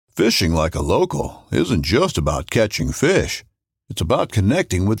Fishing like a local isn't just about catching fish. It's about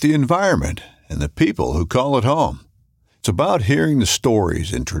connecting with the environment and the people who call it home. It's about hearing the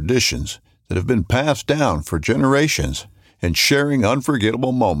stories and traditions that have been passed down for generations and sharing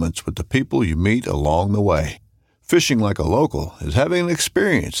unforgettable moments with the people you meet along the way. Fishing like a local is having an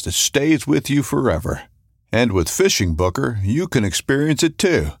experience that stays with you forever. And with Fishing Booker, you can experience it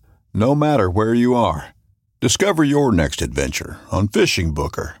too, no matter where you are. Discover your next adventure on Fishing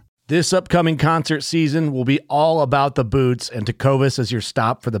Booker. This upcoming concert season will be all about the boots, and Tecovas is your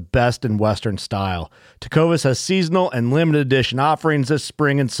stop for the best in Western style. Tecovas has seasonal and limited edition offerings this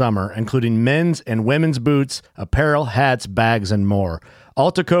spring and summer, including men's and women's boots, apparel, hats, bags, and more.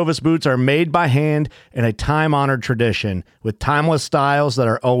 All Tecovas boots are made by hand in a time-honored tradition with timeless styles that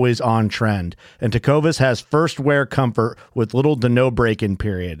are always on trend. And Tecovas has first wear comfort with little to no break-in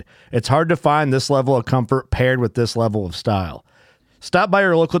period. It's hard to find this level of comfort paired with this level of style. Stop by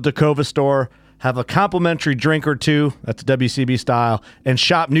your local Tecovas store, have a complimentary drink or two, that's WCB style, and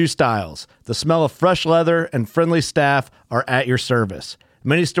shop new styles. The smell of fresh leather and friendly staff are at your service.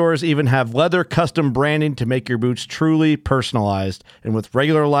 Many stores even have leather custom branding to make your boots truly personalized. And with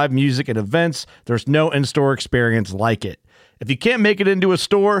regular live music and events, there's no in-store experience like it. If you can't make it into a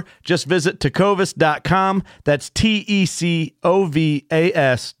store, just visit tecovas.com. That's TECOVAS.com.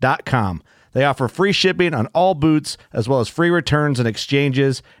 They offer free shipping on all boots, as well as free returns and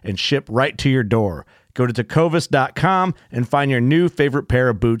exchanges, and ship right to your door. Go to tecovas.com and find your new favorite pair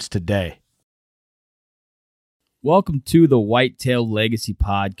of boots today. Welcome to the Whitetail Legacy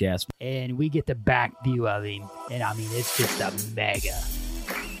Podcast. And we get the back view of him, and I mean, it's just a mega.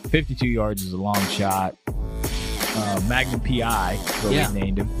 52 yards is a long shot. Magnum PI, what we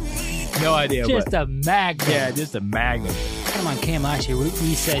named him. No idea. Just a magnum. Yeah, just a magnum. Come on, Cam last year, we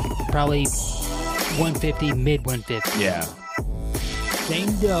said probably 150, mid 150. Yeah.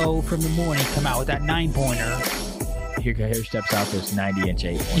 Same doe from the morning come out with that 9-pointer. Here steps out this 90-inch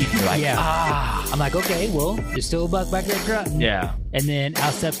 8-pointer. You're like, I'm like, okay, well, there's still a buck back there grunting. Yeah. And then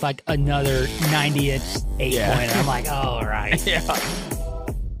out steps like another 90-inch 8-pointer. I'm like, all right. Yeah.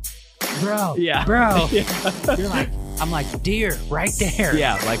 Bro. Yeah. Bro. Yeah. You're like, I'm like, deer, right there.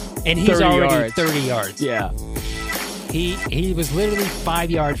 Yeah, like and he's 30 already yards. 30 yards. Yeah. He was literally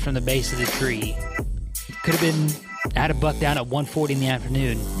 5 yards from the base of the tree. Could have been, had a buck down at 1:40 in the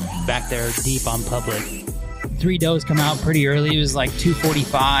afternoon, back there deep on public. 3 does come out pretty early. It was like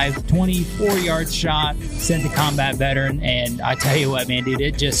 245, 24 yards shot, sent the combat veteran, and I tell you what, man, dude,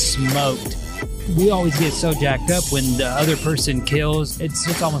 it just smoked. We always get so jacked up when the other person kills. It's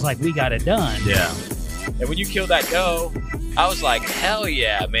just almost like we got it done. Yeah. And when you killed that doe, I was like, hell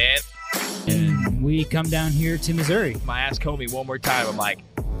yeah, man. And we come down here to Missouri. I asked Comey one more time. I'm like,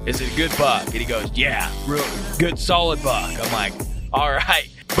 is it a good buck? And he goes, yeah, real good, solid buck. I'm like, all right,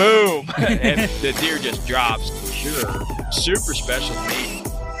 boom. And the deer just drops. Sure. Super special to me.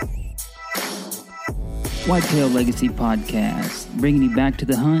 Whitetail Legacy Podcast, bringing you back to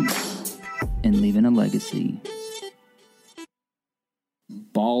the hunt and leaving a legacy.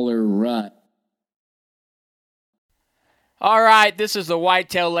 Baller Rut. All right, this is the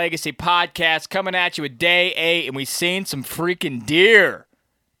Whitetail Legacy Podcast coming at you with day 8, and we seen some freaking deer.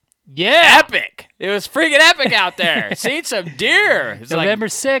 Yeah. Epic. It was freaking epic out there. Seen some deer. It's November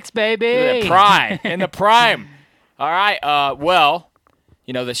 6th, baby. The prime. In the prime. All right, well,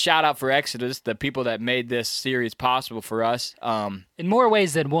 you know, the shout out for Exodus, the people that made this series possible for us. In more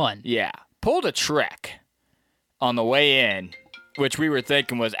ways than one. Yeah. Pulled a trick on the way in, which we were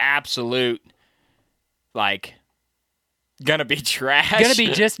thinking was absolute, like, gonna be trash. Gonna be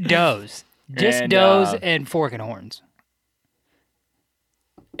just does. Just does and fork and horns.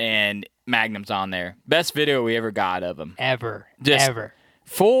 And Magnum's on there. Best video we ever got of him. Ever.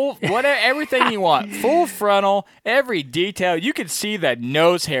 Full, whatever, everything you want. Full frontal, every detail. You can see the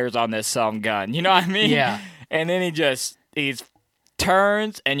nose hairs on this some gun. You know what I mean? Yeah. And then he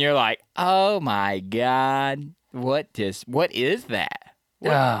turns, and you're like, oh my God, what is that?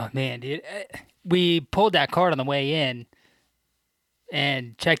 Oh, man, dude. We pulled that card on the way in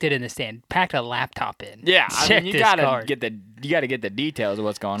and checked it in the stand. Packed a laptop in. Yeah, I mean, you gotta get the details of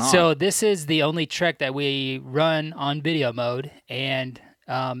what's going on. So this is the only Trek that we run on video mode, and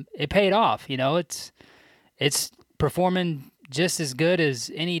it paid off. You know, it's performing just as good as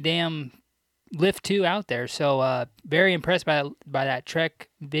any damn Lift 2 out there. So very impressed by that Trek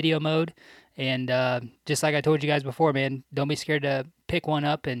video mode, and just like I told you guys before, man, don't be scared to pick one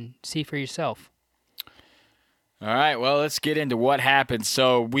up and see for yourself. All right, well, let's get into what happened.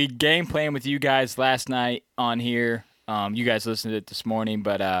 So we game planned with you guys last night on here. You guys listened to it this morning,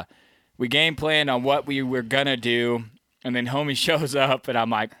 but we game planned on what we were going to do. And then homie shows up, and I'm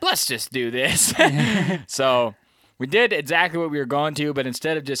like, let's just do this. So we did exactly what we were going to, but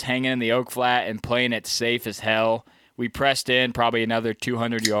instead of just hanging in the oak flat and playing it safe as hell, we pressed in probably another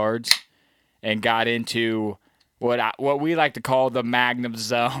 200 yards and got into what we like to call the Magnum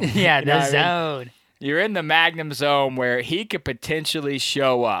zone. Yeah, You know the what I mean? zone. You're in the Magnum zone where he could potentially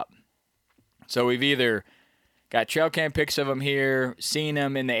show up. So we've either got trail cam pics of him here, seen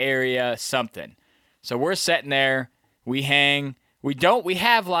him in the area, something. So we're sitting there. We hang. We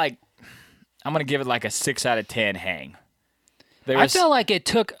have like, I'm going to give it like a 6 out of 10 hang. I felt like it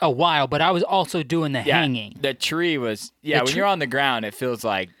took a while, but I was also doing the hanging. The tree was, when you're on the ground, it feels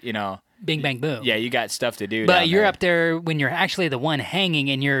like, Bing, bang, boom. yeah, you got stuff to do. But down you're there. up there when you're actually the one hanging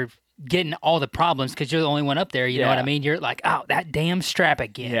and you're getting all the problems because you're the only one up there. You know what I mean? You're like, oh, that damn strap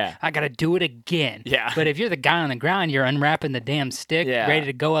again. Yeah. I got to do it again. Yeah. But if you're the guy on the ground, you're unwrapping the damn stick, Yeah. ready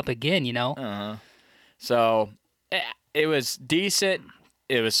to go up again, So it was decent.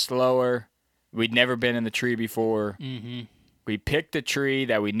 It was slower. We'd never been in the tree before. Mm-hmm. We picked a tree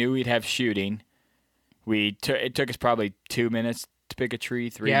that we knew we'd have shooting. It took us probably 2 minutes to pick a tree,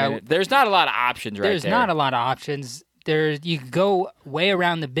 3 minutes. There's not a lot of options right there. There's not a lot of options. You could go way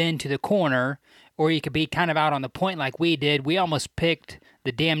around the bend to the corner, or you could be kind of out on the point like we did. We almost picked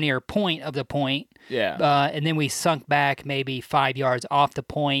the damn near point of the point. Yeah. And then we sunk back maybe 5 yards off the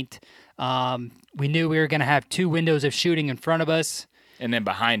point. We knew we were going to have 2 windows of shooting in front of us. And then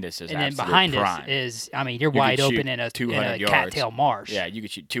behind us is And then absolute behind prime. us is, you're You wide could shoot open in a 200 yards. cattail marsh. Yeah, you could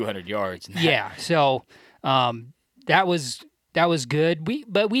shoot 200 yards. Yeah. So that was good.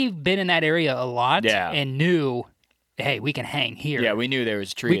 But we've been in that area a lot and knew, hey, we can hang here. Yeah, we knew there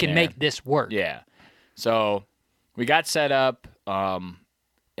was a tree We can in make there. this work. Yeah. So we got set up,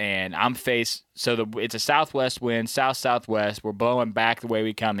 and I'm it's a southwest wind, south-southwest. We're blowing back the way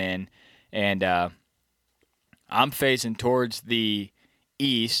we come in, and I'm facing towards the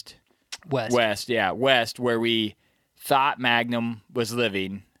east. West. West, where we thought Magnum was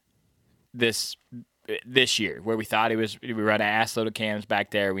living this year, where we thought we run an ass load of cams back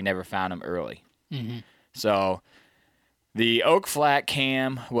there. We never found him early. Mm-hmm. So the Oak Flat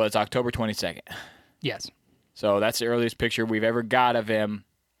cam was October 22nd. Yes. So that's the earliest picture we've ever got of him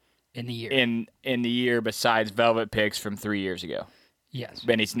In the year. in the year, besides Velvet pics from 3 years ago. Yes.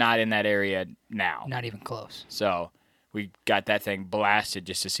 But he's not in that area now. Not even close. So we got that thing blasted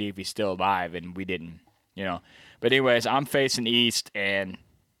just to see if he's still alive, and we didn't, But anyways, I'm facing east and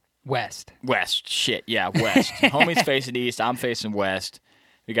West. west. Shit, yeah, west. Homie's facing east. I'm facing west.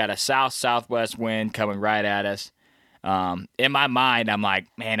 We got a south-southwest wind coming right at us. In my mind, I'm like,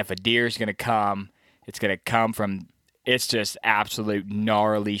 man, if a deer's going to come, it's going to come from, it's just absolute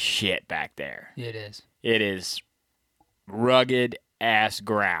gnarly shit back there. It is. It is rugged ass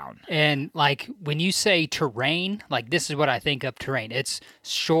ground. And like when you say terrain, like this is what I think of terrain. It's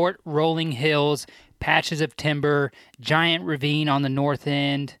short rolling hills, patches of timber, giant ravine on the north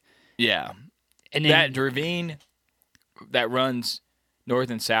end. Yeah. And then That ravine that runs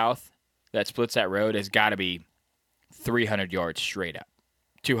north and south, that splits that road, has got to be 300 yards straight up.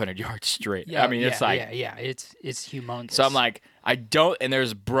 200 yards straight. Yeah, I mean, it's like... Yeah, it's humongous. So I'm like, and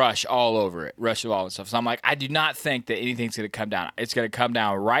there's brush all over it, brush of all and stuff. So I'm like, I do not think that anything's going to come down. It's going to come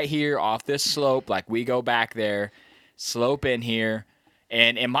down right here off this slope, like we go back there, slope in here.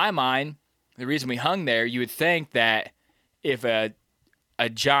 And in my mind, the reason we hung there, you would think that if a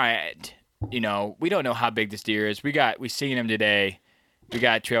giant, we don't know how big this deer is. We seen him today. We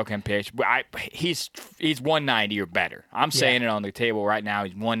got trail cam pics. He's 190 or better. I'm saying it on the table right now.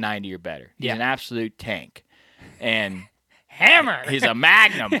 He's 190 or better. He's an absolute tank. And hammer. he's a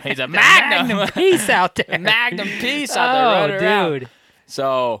magnum. He's a magnum. piece out there. Magnum piece out there running around. Dude.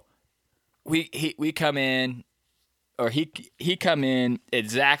 So we come in, or he come in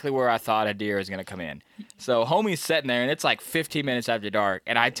exactly where I thought a deer was going to come in. So homie's sitting there, and it's like 15 minutes after dark,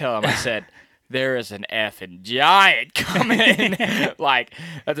 and I tell him, I said, there is an effing giant coming in. Like,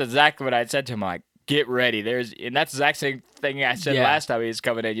 that's exactly what I said to him. Like, get ready. And that's the exact same thing I said last time he was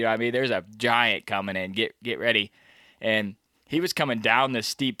coming in. You know what I mean? There's a giant coming in. Get ready. And he was coming down this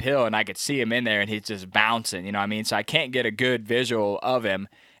steep hill, and I could see him in there, and he's just bouncing. You know what I mean? So I can't get a good visual of him.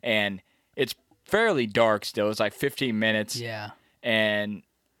 And it's fairly dark still. It's like 15 minutes. Yeah. And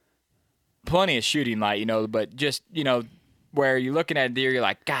plenty of shooting light, but just, where you're looking at a deer, you're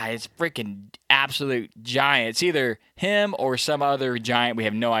like, God, it's freaking absolute giant. It's either him or some other giant. We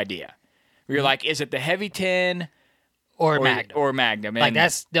have no idea. You're like, is it the heavy 10 or Magnum? Or Magnum. Like,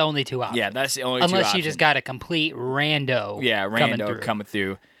 that's the only two options. Yeah, that's the only two Unless options. you just got a complete rando. Yeah, rando coming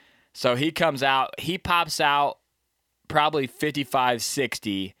through. So he comes out. He pops out probably 55,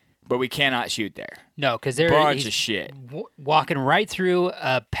 60 but we cannot shoot there. No, because they're Bunch of shit. Walking right through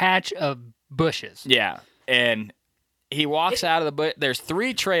a patch of bushes. Yeah, and he walks out of the bush. There's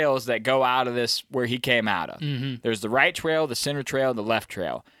 3 trails that go out of this where he came out of. Mm-hmm. There's the right trail, the center trail, the left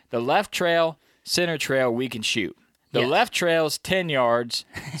trail. The left trail, center trail, we can shoot. The Yeah. left trail's 10 yards,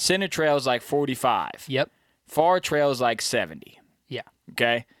 center trail's like 45. Yep. Far trail's like 70. Yeah.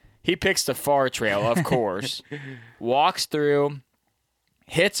 Okay? He picks the far trail, of course, walks through,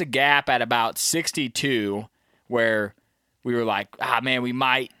 hits a gap at about 62 where we were like, man, we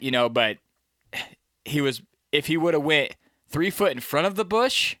might, but if he would have went 3 foot in front of the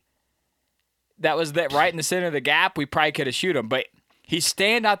bush, that was right in the center of the gap, we probably could have shoot him. But he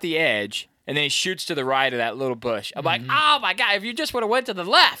stand out the edge, and then he shoots to the right of that little bush. I'm like, oh, my God, if you just would have went to the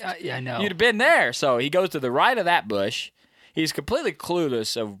left, Yeah, I know. you'd have been there. So he goes to the right of that bush. He's completely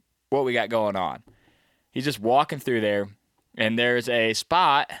clueless of what we got going on. He's just walking through there, and there's a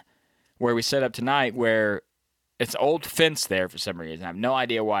spot where we set up tonight where it's old fence there for some reason. I have no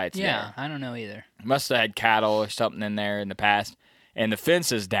idea why it's there. I don't know either. Must have had cattle or something in there in the past. And the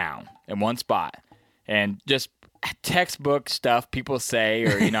fence is down in one spot. And just textbook stuff people say,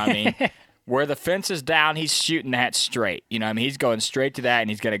 or, you know what I mean? Where the fence is down, he's shooting that straight. You know what I mean? He's going straight to that, and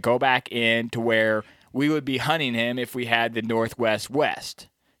he's going to go back in to where we would be hunting him if we had the northwest west.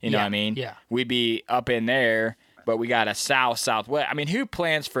 You know what I mean? Yeah. We'd be up in there, but we got a southwest. I mean, who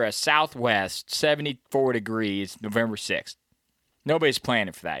plans for a southwest 74 degrees November 6th? Nobody's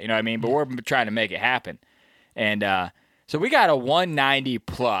planning for that. You know what I mean? But we're trying to make it happen. And so we got a 190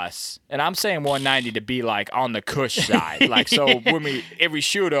 plus, and I'm saying 190 to be like on the cush side. Like, so if we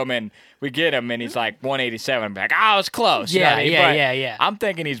shoot him and we get him and he's like 187, I'm like, it's close. You know what I mean? But yeah. I'm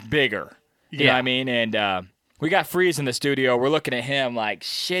thinking he's bigger. You know what I mean? And we got Freeze in the studio. We're looking at him like,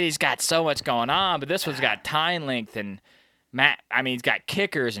 shit, he's got so much going on, but this one's got tine length and he's got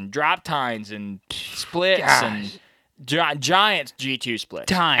kickers and drop tines and splits and giant G2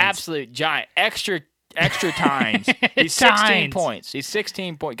 splits. Tines. Absolute giant. Extra tines. He's 16 Tines. points. He's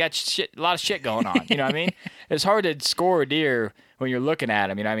 16 points. Got a lot of shit going on. You know what I mean? It's hard to score a deer when you're looking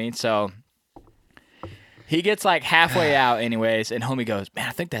at him. You know what I mean? So he gets like halfway out anyways, and homie goes, man,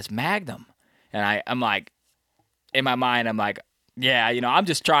 I think that's Magnum. And I'm like, in my mind, I'm like, yeah, I'm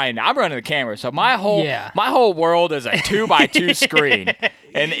just trying. I'm running the camera, so my whole world is a 2x2 screen.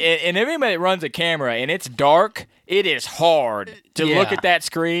 And anybody that runs a camera and it's dark, it is hard to look at that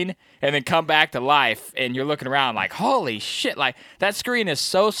screen and then come back to life. And you're looking around like, holy shit! Like that screen is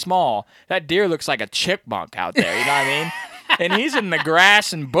so small. That deer looks like a chipmunk out there. You know what I mean? And he's in the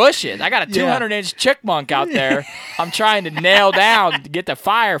grass and bushes. I got a 200-inch chipmunk out there. I'm trying to nail down to get the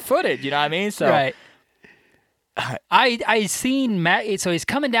fire footage. You know what I mean? So. Right. I seen Matt. So he's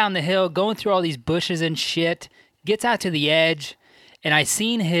coming down the hill, going through all these bushes and shit. Gets out to the edge, and I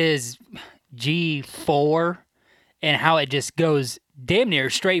seen his G4 and how it just goes damn near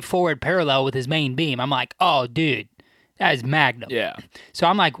straight forward, parallel with his main beam. I'm like, oh, dude, that is Magnum. Yeah. So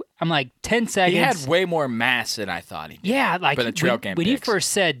I'm like 10 seconds. He had way more mass than I thought he did. Yeah, like for the trail cam when you pics.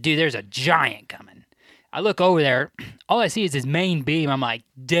 first said, dude, there's a giant coming. I look over there, all I see is his main beam. I'm like,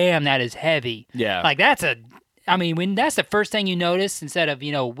 damn, that is heavy. Yeah. Like when that's the first thing you notice instead of,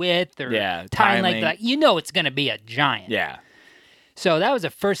 width or Yeah, time timing. length, like, it's going to be a giant. Yeah. So that was the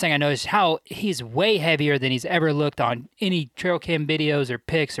first thing I noticed, how he's way heavier than he's ever looked on any trail cam videos or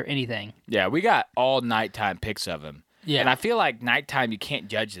pics or anything. Yeah, we got all nighttime pics of him. Yeah. And I feel like nighttime, you can't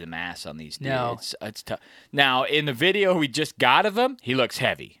judge the mass on these deer. No. It's tough. Now, in the video we just got of him, he looks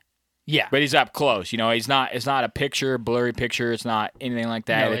heavy. Yeah. But he's up close. It's not a picture, blurry picture. It's not anything like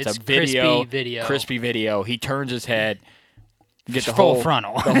that. No, it's it's a video. crispy video. He turns his head. You get the Full whole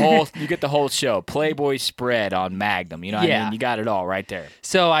frontal. You get the whole show. Playboy spread on Magnum. You know what I mean? You got it all right there.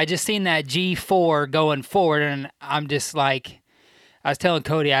 So I just seen that G4 going forward, and I'm just like, I was telling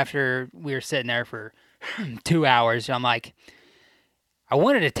Cody after we were sitting there for 2 hours, I'm like, I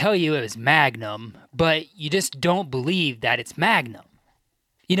wanted to tell you it was Magnum, but you just don't believe that it's Magnum.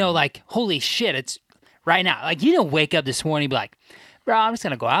 Like, holy shit, it's right now. Like, you don't wake up this morning and be like, bro, I'm just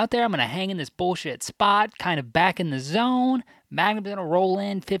going to go out there. I'm going to hang in this bullshit spot, kind of back in the zone. Magnum's going to roll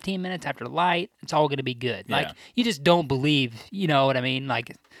in 15 minutes after light. It's all going to be good. Yeah. Like, you just don't believe, you know what I mean?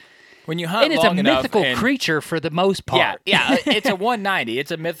 Like, When you hunt and it's long a enough mythical and- creature for the most part. Yeah, it's a 190.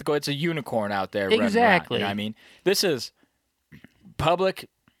 It's a mythical. It's a unicorn out there. running around, Exactly. you know what I mean? This is public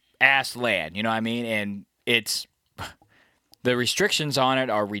ass land. You know what I mean? And it's the restrictions on it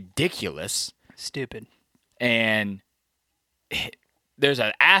are ridiculous. Stupid. And there's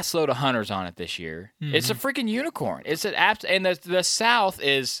an ass load of hunters on it this year. Mm-hmm. It's a freaking unicorn. It's an and the South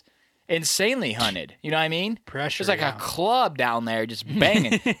is insanely hunted. You know what I mean? Pressure, There's like yeah. a club down there just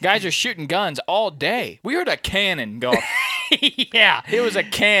banging. Guys are shooting guns all day. We heard a cannon go off. Yeah. It was a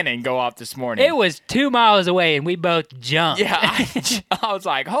cannon go off this morning. It was 2 miles away, and we both jumped. Yeah, I was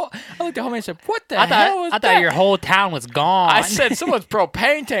like, I looked at homie and said, what the I hell was thought that? your whole town was gone. I said someone's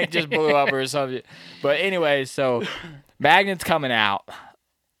propane tank just blew up or something. But anyway, so Magnet's coming out,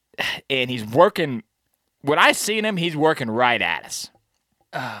 and he's working. When I seen him, he's working right at us.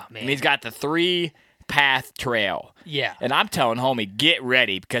 oh, man. And he's got the 3-path trail. Yeah. And I'm telling homie, get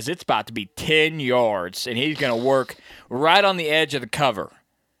ready because it's about to be 10 yards, and he's going to work right on the edge of the cover.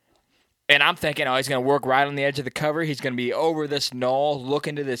 And I'm thinking, he's going to work right on the edge of the cover. He's going to be over this knoll, look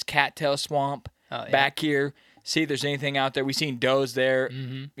into this cattail swamp back here, see if there's anything out there. We've seen does there,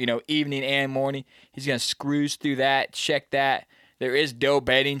 evening and morning. He's going to cruise through that, check that. There is doe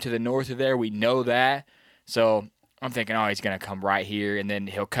bedding to the north of there. We know that. So I'm thinking, he's going to come right here, and then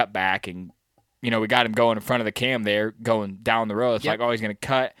he'll cut back. And, we got him going in front of the cam there, going down the road. It's like, he's going to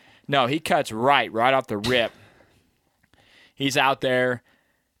cut. No, he cuts right off the rip. He's out there,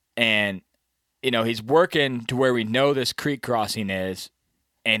 and, he's working to where we know this creek crossing is,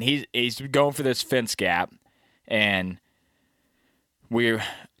 and he's going for this fence gap, and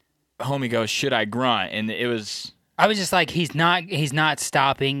homie goes, should I grunt? And it was... I was just like, he's not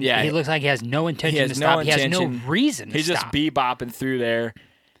stopping. Yeah. He looks like he has no intention to no stop. He has no intention. reason to He's stop. just bebopping through there,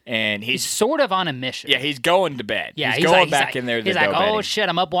 and He's sort of on a mission. yeah, he's going to bed. Yeah, he's going like, back in there to He's the like, doe oh, bedding. shit,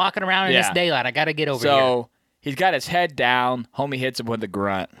 I'm up walking around in this Yeah. daylight. I got to get over here. So he's got his head down. Homie hits him with a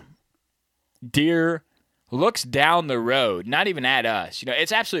grunt. Deer looks down the road, not even at us.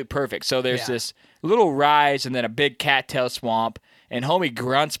 It's absolutely perfect. So there's this little rise and then a big cattail swamp, and homie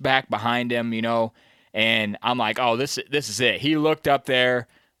grunts back behind him, and I'm like, oh, this is it. He looked up there,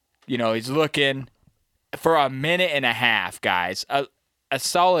 he's looking for a minute and a half, guys. A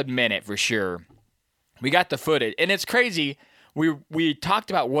solid minute for sure. We got the footage, and it's crazy. We talked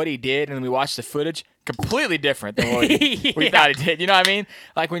about what he did, and we watched the footage. Completely different than what we thought he did. You know what I mean?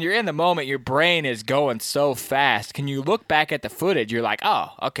 Like when you're in the moment, your brain is going so fast. Can you look back at the footage? You're like,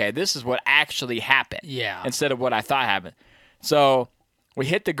 oh, okay, this is what actually happened. Yeah. Instead of what I thought happened. So we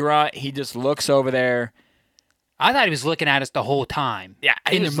hit the grunt. He just looks over there. I thought he was looking at us the whole time. Yeah,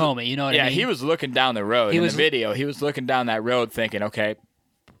 he in the was- moment, you know what I mean? Yeah, he was looking down the road. In was- the video, he was looking down that road thinking, okay,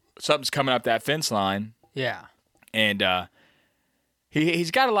 something's coming up that fence line. Yeah. And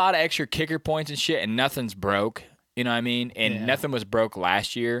he's got a lot of extra kicker points and shit, and nothing's broke. You know what I mean? And nothing was broke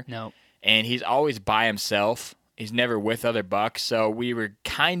last year. No. And he's always by himself. He's never with other bucks. So we were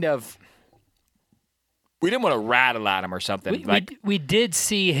we didn't want to rattle at him or something. We did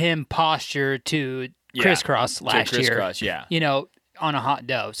see him posture to crisscross last year. Crisscross, yeah. On a hot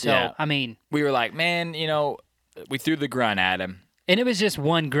doe. So, Yeah. I mean, We were like, man, we threw the grunt at him. and it was just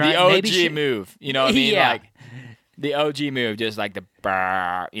one grunt. The OG Maybe move. You know what I mean? Yeah. Like the OG move, just like the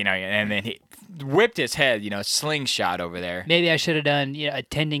brrr, and then he whipped his head, slingshot over there. Maybe I should have done, a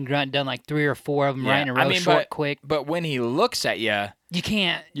tending grunt, done like 3 or 4 of them right in a row, short, quick. But when he looks at you, You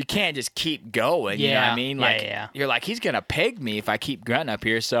can't. you can't just keep going. You know what Yeah, I mean? yeah, Like yeah. you're like, he's gonna peg me if I keep grunting up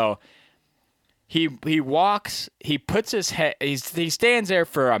here. So he walks, he puts his head, he stands there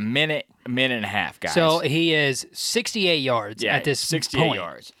for a minute and a half, guys. So he is 68 yards at this 68 point.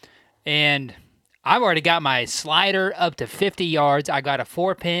 yards. And I've already got my slider up to 50 yards. I got a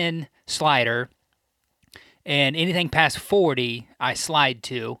 4-pin slider. And anything past 40, I slide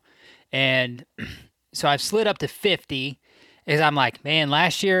to. And so I've slid up to 50. As I'm like, man,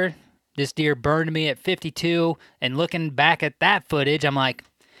 last year, this deer burned me at 52. And looking back at that footage, I'm like,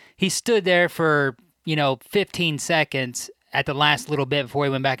 he stood there for, 15 seconds at the last little bit before he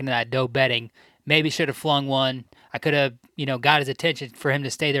went back into that doe bedding. Maybe should have flung one. I could have, got his attention for him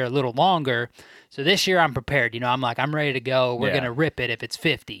to stay there a little longer. So this year I'm prepared. I'm ready to go. We're Yeah. going to rip it if it's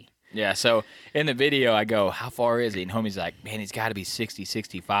 50. Yeah, so in the video, I go, how far is he? And homie's like, man, he's got to be 60,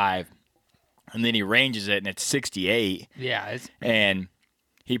 65. And then he ranges it, and it's 68. Yeah. And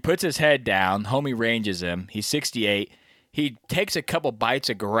he puts his head down. Homie ranges him. He's 68. He takes a couple bites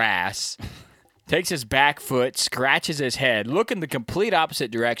of grass, takes his back foot, scratches his head, look in the complete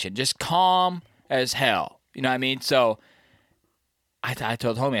opposite direction, just calm as hell. You know what I mean? So I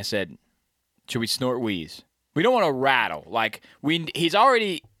told homie, I said, should we snort wheeze? We don't want to rattle. Like, he's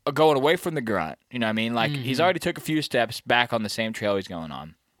already going away from the grunt. You know what I mean? Like, he's already took a few steps back on the same trail he's going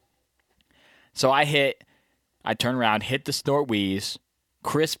on. So I turn around, hit the snort wheeze,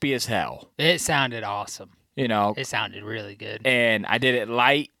 crispy as hell. It sounded awesome. It sounded really good. And I did it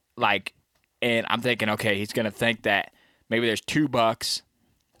light, and I'm thinking, okay, he's going to think that maybe there's 2 bucks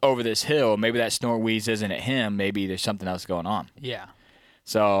over this hill. Maybe that snort wheeze isn't at him. Maybe there's something else going on. Yeah.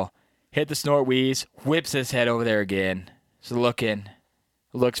 So hit the snort wheeze, whips his head over there again. So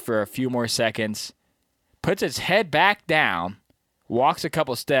looks for a few more seconds, puts his head back down, walks a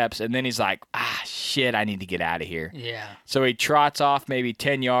couple steps, and then he's like, shit, I need to get out of here. Yeah. So he trots off maybe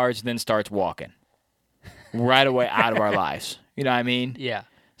 10 yards and then starts walking right away out of our lives. You know what I mean? Yeah.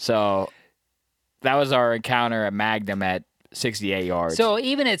 So that was our encounter at Magnum at 68 yards. So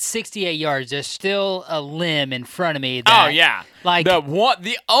even at 68 yards, there's still a limb in front of me. That, oh, yeah. Like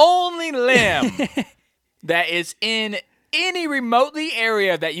the only limb that is in any remotely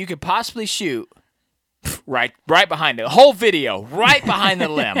area that you could possibly shoot, right behind it. The whole video, right behind the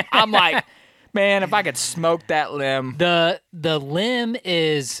limb. I'm like, man, if I could smoke that limb. the limb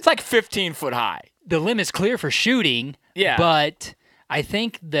is It's like 15 foot high. the limb is clear for shooting. Yeah. But I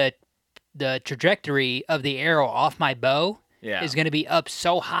think the trajectory of the arrow off my bow Yeah. is going to be up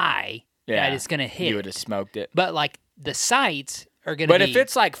so high that it's going to hit. You would have smoked it. But like the sights are going to be. But if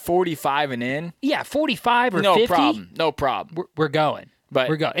it's like 45 and in, 45 or no 50, problem. No problem. we're going. But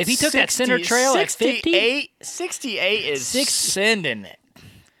we're going. If he took that center trail at 50, 68 is sending it.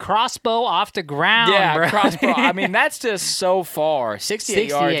 crossbow off the ground, Yeah, bro. crossbow. I mean, that's just so far. 68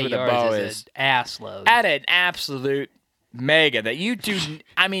 yards with a bow is an ass load. at an absolute mega that you do.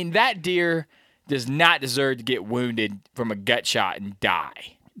 I mean, that deer does not deserve to get wounded from a gut shot and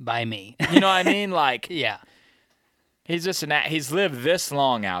die. By me. You know what I mean? Like, Yeah. he's just he's lived this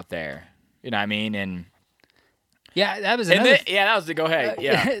long out there. You know what I mean? And Yeah, that was and another. then, yeah, that was the go ahead.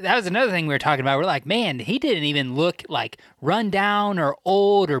 Yeah. That was another thing we were talking about. We're like, man, he didn't even look like run down or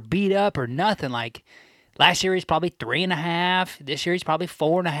old or beat up or nothing. Like last year he's probably 3.5. This year he's probably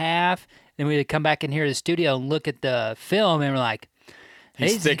 4.5. Then we would come back in here to the studio and look at the film and we're like,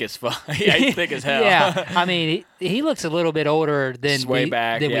 He's thick as fuck. Yeah, he's thick as hell. Yeah, I mean, he looks a little bit older than Way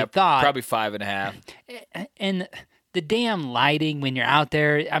back. than Yeah, we thought. probably 5.5. And the damn lighting when you're out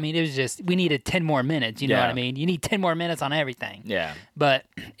there, I mean, it was just, we needed 10 more minutes. You know Yeah. what I mean? You need 10 more minutes on everything. Yeah. But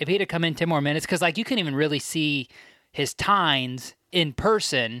if he'd have come in 10 more minutes, because like you couldn't even really see his tines in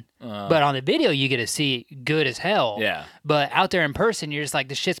person, but on the video you get to see it good as hell. Yeah. But out there in person, you're just like,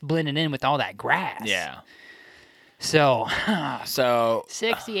 the shit's blending in with all that grass. Yeah. So, So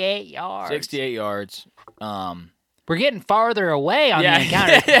 68 yards. 68 yards. We're getting farther away on Yeah. the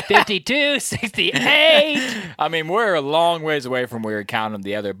encounter. 52, 68. I mean, we're a long ways away from where we're counting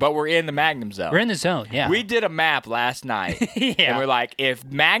the other, but we're in the Magnum zone. We're in the zone, yeah. We did a map last night, Yeah. and we're like, if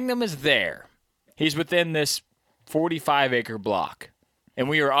Magnum is there, he's within this 45-acre block. And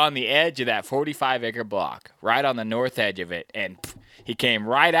we were on the edge of that 45-acre block, right on the north edge of it. And he came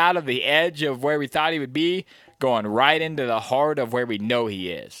right out of the edge of where we thought he would be, going right into the heart of where we know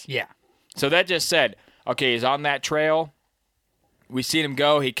he is. Yeah. So that just said, okay, he's on that trail. We seen him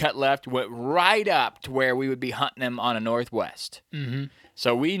go. He cut left, went right up to where we would be hunting him on a northwest. Mm-hmm.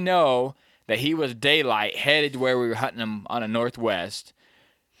 So we know that he was daylight headed to where we were hunting him on a northwest.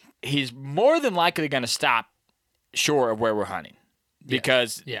 He's more than likely going to stop short of where we're hunting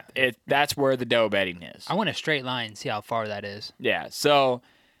because Yeah. that's where the doe bedding is. I want a straight line and see how far that is. Yeah, so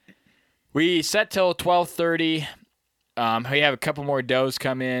we set till 12:30. We have a couple more does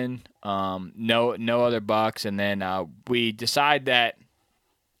come in. No other bucks, and then we decide that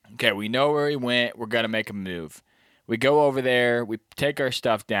okay, we know where he went. We're gonna make a move. We go over there. We take our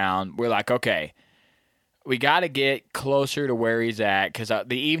stuff down. We're like, okay, we got to get closer to where he's at because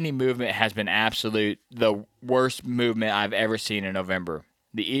the evening movement has been the worst movement I've ever seen in November.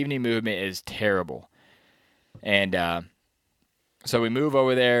 The evening movement is terrible, and so we move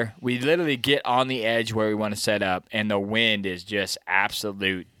over there. We literally get on the edge where we want to set up, and the wind is just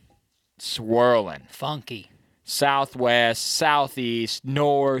absolute swirling. Funky. Southwest, southeast,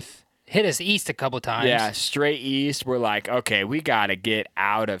 north. Hit us east a couple times. Yeah, straight east. We're like, okay, we got to get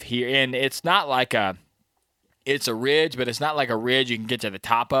out of here. And it's not like it's a ridge, but it's not like a ridge you can get to the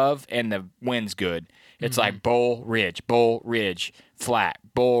top of, and the wind's good. It's like Bull Ridge, flat,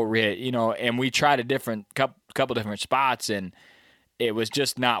 Bull Ridge, and we tried a couple different spots, and it was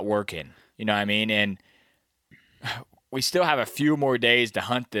just not working. You know what I mean? And we still have a few more days to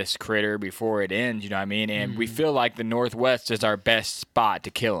hunt this critter before it ends, you know what I mean? And we feel like the northwest is our best spot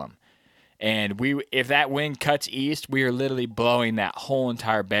to kill him. And if that wind cuts east, we are literally blowing that whole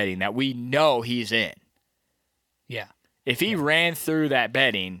entire bedding that we know he's in. Yeah. If he ran through that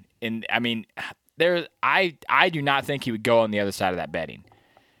bedding, and I mean, I do not think he would go on the other side of that bedding.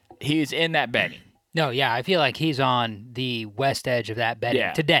 He's in that bedding. No, yeah, I feel like he's on the west edge of that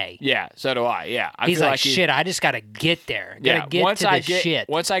bedding today. Yeah, so do I. Yeah, He's like, shit, I just got to get there. Yeah, Gotta get to the shit.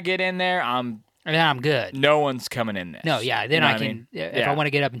 Once I get in there, I'm And then I'm good. no one's coming in this. No, yeah. Then You know I what can, mean? if Yeah. I want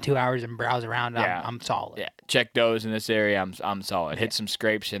to get up in 2 hours and browse around, Yeah. I'm solid. Yeah, check does in this area. I'm solid. Hit some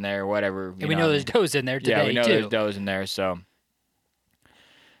scrapes in there, whatever. And we know there's does in there today, yeah, we know too. there's does in there. So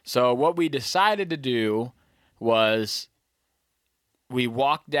what we decided to do was we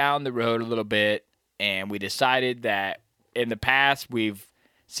walked down the road a little bit, and we decided that in the past we've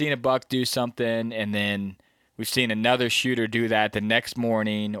seen a buck do something, and then we've seen another shooter do that the next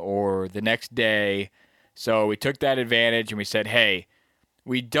morning or the next day. So we took that advantage and we said, hey,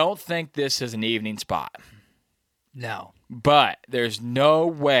 we don't think this is an evening spot. No. But there's no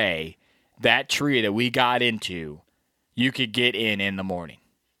way that tree that we got into, you could get in the morning.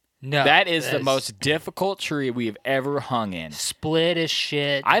 No. That is the that's most difficult tree we've ever hung in. split as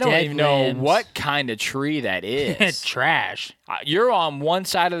shit. I don't dead even know limbs. what kind of tree that is. Trash. You're on one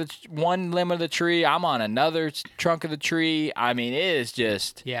side of one limb of the tree. I'm on another trunk of the tree. I mean, it is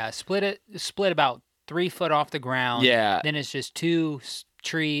just. Yeah, split about 3 foot off the ground. Yeah. Then it's just two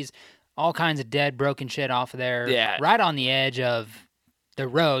trees, all kinds of dead, broken shit off of there. Yeah. Right on the edge of the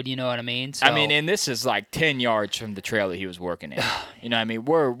road, you know what I mean? So, I mean, and this is like 10 yards from the trail that he was working in. You know what I mean?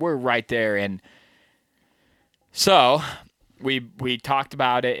 We're right there. And so we talked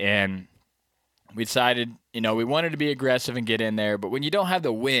about it, and we decided, we wanted to be aggressive and get in there. But when you don't have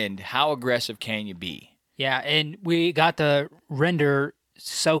the wind, how aggressive can you be? yeah, and we got the render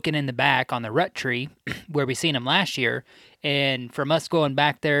soaking in the back on the rut tree where we seen him last year. And from us going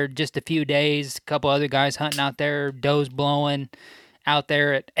back there just a few days, a couple other guys hunting out there, does blowing out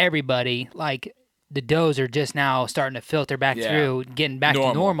there at everybody, like the does are just now starting to filter back Yeah. through, getting back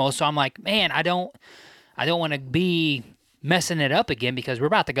to normal. So I'm like, man, I don't want to be messing it up again because we're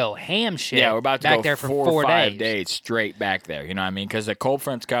about to go ham shit. Yeah, we're about to back go there for 4 4 or 5 days. days straight back there. You know what I mean? Because the cold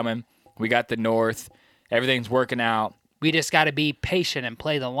front's coming. We got the north. Everything's working out. We just got to be patient and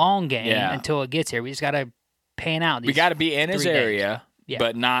play the long game Yeah. until it gets here. We just got to pan out. We got to be in his 3 days. area, Yeah.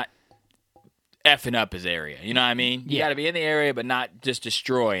 but not effing up his area. You know what I mean? You Yeah. got to be in the area, but not just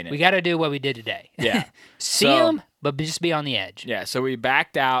destroying it. We got to do what we did today. Yeah. See So- him, but just be on the edge. Yeah, so we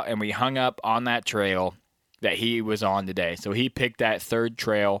backed out and we hung up on that trail that he was on today. So he picked that third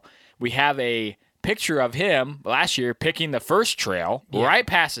trail. We have a picture of him last year picking the first trail right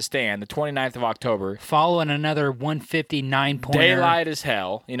past the stand, the 29th of October. Following another 159 pointer. Daylight as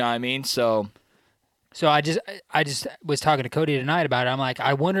hell. You know what I mean? So So I just was talking to Cody tonight about it. I'm like,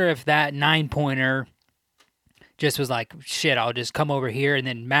 I wonder if that 9-pointer just was like, shit, I'll just come over here, and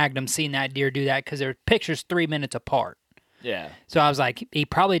then Magnum seen that deer do that because their pictures 3 minutes apart. yeah. So I was like, he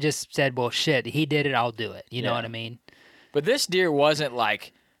probably just said, well, shit, he did it, I'll do it. You know Yeah. what I mean? But this deer wasn't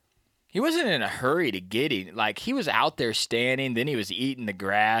like, he wasn't in a hurry to get him. Like, he was out there standing, then he was eating the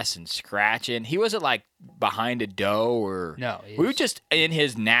grass and scratching. He wasn't like behind a doe or. No, he We were was- just in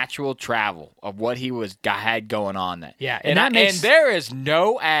his natural travel of what he had going on. Yeah, and and that makes- and there is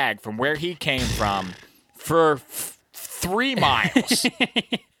no ag from where he came from for 3 miles.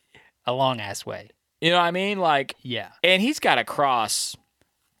 A long ass way. You know what I mean? Like, Yeah. and he's got to cross.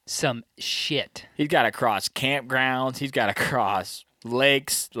 Some shit. He's got to cross campgrounds. He's got to cross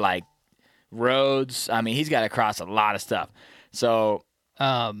lakes, like roads. I mean, he's got to cross a lot of stuff. So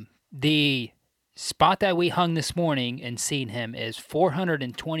The spot that we hung this morning and seen him is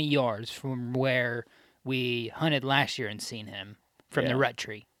 420 yards from where we hunted last year and seen him from the Yeah. rut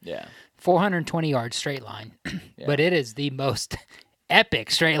tree. yeah. 420 yards straight line. But it is the most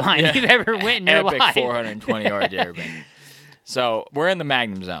epic straight line you've ever went in your Epic life. 420 yard air bang. So we're in the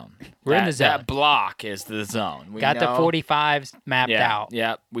Magnum zone. We're in the zone. That block is the zone. We Got the know- 45s mapped yeah, out.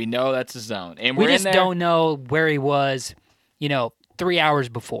 Yeah, we know that's the zone, and We we're just in there. don't know where he was, 3 hours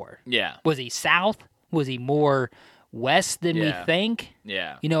before. Yeah, Was he south? Was he more west than Yeah. we think?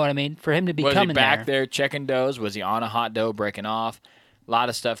 yeah. You know what I mean? For him to be Was he coming back there checking does? Was he on a hot doe breaking off? A lot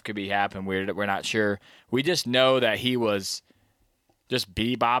of stuff could be happening. We're not sure. We just know that he was just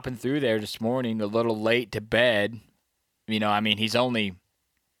bebopping through there this morning, a little late to bed. He's only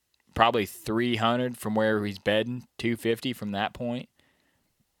probably 300 from where he's bedding, 250 from that point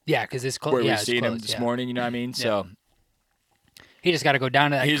Yeah, because it's close. where Yeah, we it's seen him close, this yeah. morning. You know what I mean? So He just got to go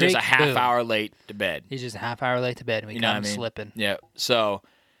down to that he's creek. just a half boom. hour late to bed. He's just a half hour late to bed, and we You know got what him I mean? slipping. Yeah. So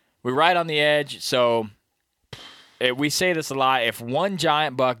we're right on the edge. So we say this a lot. If one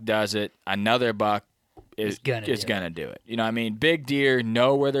giant buck does it, another buck is gonna do gonna do it. You know what I mean? Big deer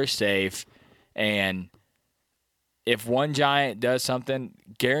know where they're safe, and if one giant does something,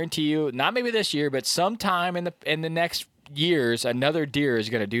 guarantee you, not maybe this year, but sometime in the next years, another deer is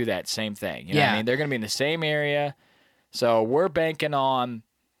gonna do that same thing. You know what I Yeah. mean? They're gonna be in the same area. So we're banking on.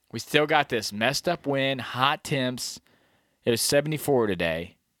 We still got this messed up wind, hot temps. It was 74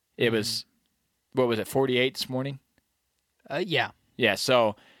 today. It was what was it, 48 this morning? Yeah. Yeah,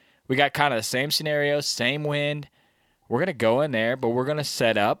 so we got kind of the same scenario, same wind. We're going to go in there, but we're going to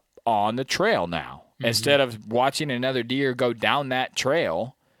set up on the trail now. Mm-hmm. Instead of watching another deer go down that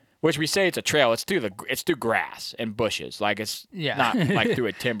trail, which we say it's a trail, it's through grass and bushes. Like it's not like through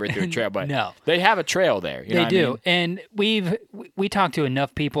a timber, through a trail, but No. they have a trail there. You know They what do. I mean? And we talked to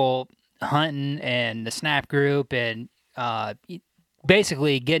enough people hunting and the Snap group and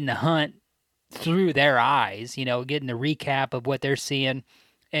basically getting the hunt through their eyes, getting the recap of what they're seeing.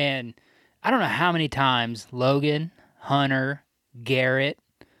 And I don't know how many times Logan, Hunter, Garrett,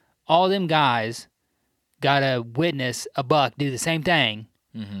 all them guys got to witness a buck do the same thing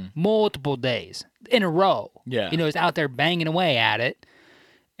multiple days in a row. Yeah. It's out there banging away at it.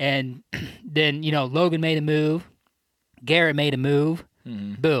 And then, Logan made a move. Garrett made a move.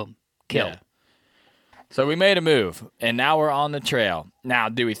 Boom. Killed. Yeah. So we made a move, and now we're on the trail. Now,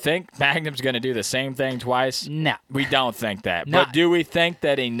 do we think Magnum's going to do the same thing twice? No. We don't think that. No. But do we think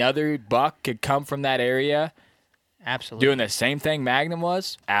that another buck could come from that area Absolutely. doing the same thing Magnum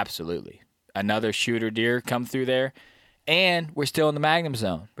was? Absolutely. Another shooter deer come through there, and we're still in the Magnum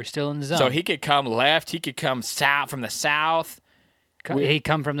zone. We're still in the zone. So he could come left. He could come south from the south. He'd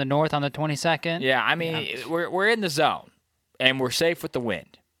come from the north on the 22nd. Yeah, I mean, we're in the zone, and we're safe with the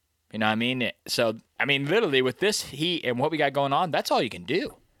wind. You know what I mean? So, I mean, literally with this heat and what we got going on, that's all you can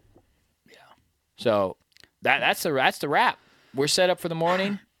do. Yeah. So that's the wrap. We're set up for the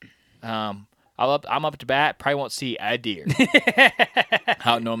morning. I'm up to bat. Probably won't see a deer.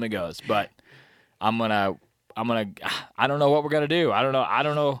 How it normally goes, but I'm gonna. I don't know what we're gonna do. I don't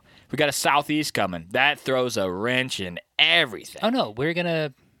know. We got a southeast coming. That throws a wrench in everything. Oh no, we're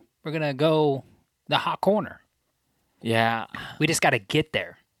gonna go the hot corner. Yeah. We just got to get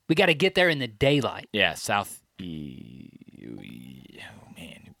there. We got to get there in the daylight. Yeah, south. Oh,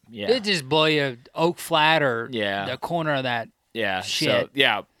 man. Yeah. It just blow you Oak Flat or Yeah. the corner of that. Yeah. Shit. So,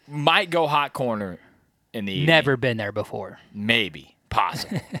 yeah, might go hot corner in the evening. Never been there before. Maybe.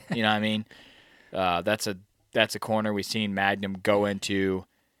 Possible. You know what I mean? That's a corner we seen Magnum go into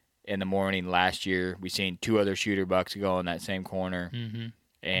in the morning last year. We seen two other shooter bucks go in that same corner. Mm-hmm.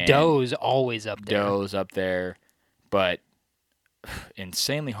 And Doe's always up there. Doe's up there, but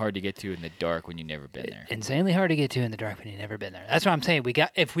insanely hard to get to in the dark when you've never been there. Insanely hard to get to in the dark when you've never been there. That's what I'm saying.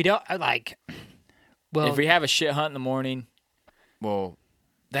 If we don't If we have a shit hunt in the morning, well,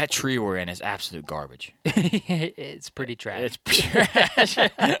 that tree we're in is absolute garbage. it's pretty trash. It's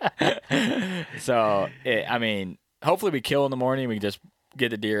trash. So, I mean, hopefully we kill in the morning. We can just get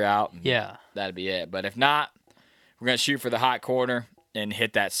the deer out. And Yeah. that'd be it. But if not, we're going to shoot for the hot corner and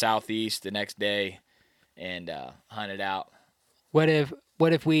hit that southeast the next day and hunt it out. What if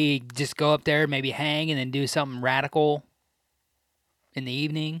we just go up there, maybe hang, and then do something radical in the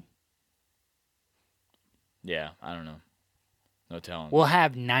evening? Yeah, I don't know. No telling. We'll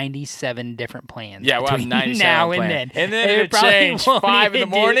have 97 different plans. Yeah, we'll have between 97 now plans. and then. And then It it'll probably change. won't 5 in the even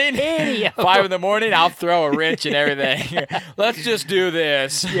do morning. any of 5 in the morning, I'll throw a wrench and everything. Let's just do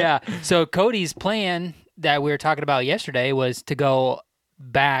this. Yeah. So Cody's plan that we were talking about yesterday was to go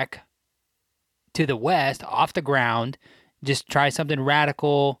back to the west, off the ground, just try something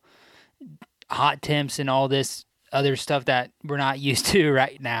radical, hot temps and all this other stuff that we're not used to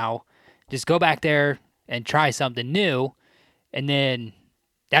right now. Just go back there and try something new. And then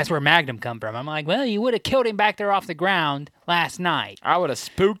that's where Magnum come from. I'm like, well, you would have killed him back there off the ground last night. I would have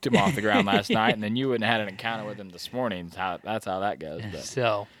spooked him off the ground last night, and then you wouldn't have had an encounter with him this morning. That's how that goes. But.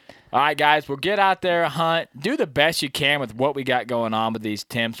 So, All right, guys, we'll get out there, hunt, do the best you can with what we got going on with these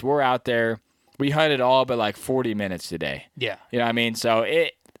temps. We're out there. We hunted all but like 40 minutes today. yeah. You know what I mean? So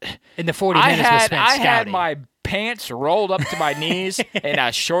In the 40 minutes was spent I had scouting. my pants rolled up to my knees and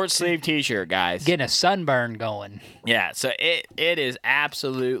a short sleeve T-shirt, guys. Getting a sunburn going. Yeah, so it is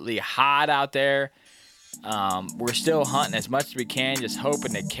absolutely hot out there. We're still hunting as much as we can, just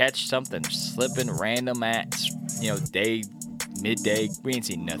hoping to catch something slipping random at midday. We ain't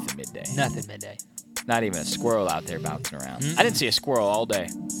seen nothing midday. Nothing midday. Not even a squirrel out there bouncing around. I didn't see a squirrel all day.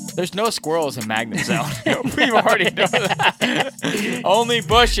 There's no squirrels in Magnum Zone. We've already known that. Only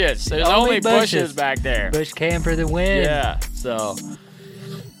bushes. There's only bushes back there. Bush cam for the win. Yeah, so.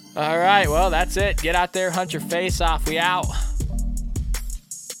 All right, well, that's it. Get out there, hunt your face off. We out.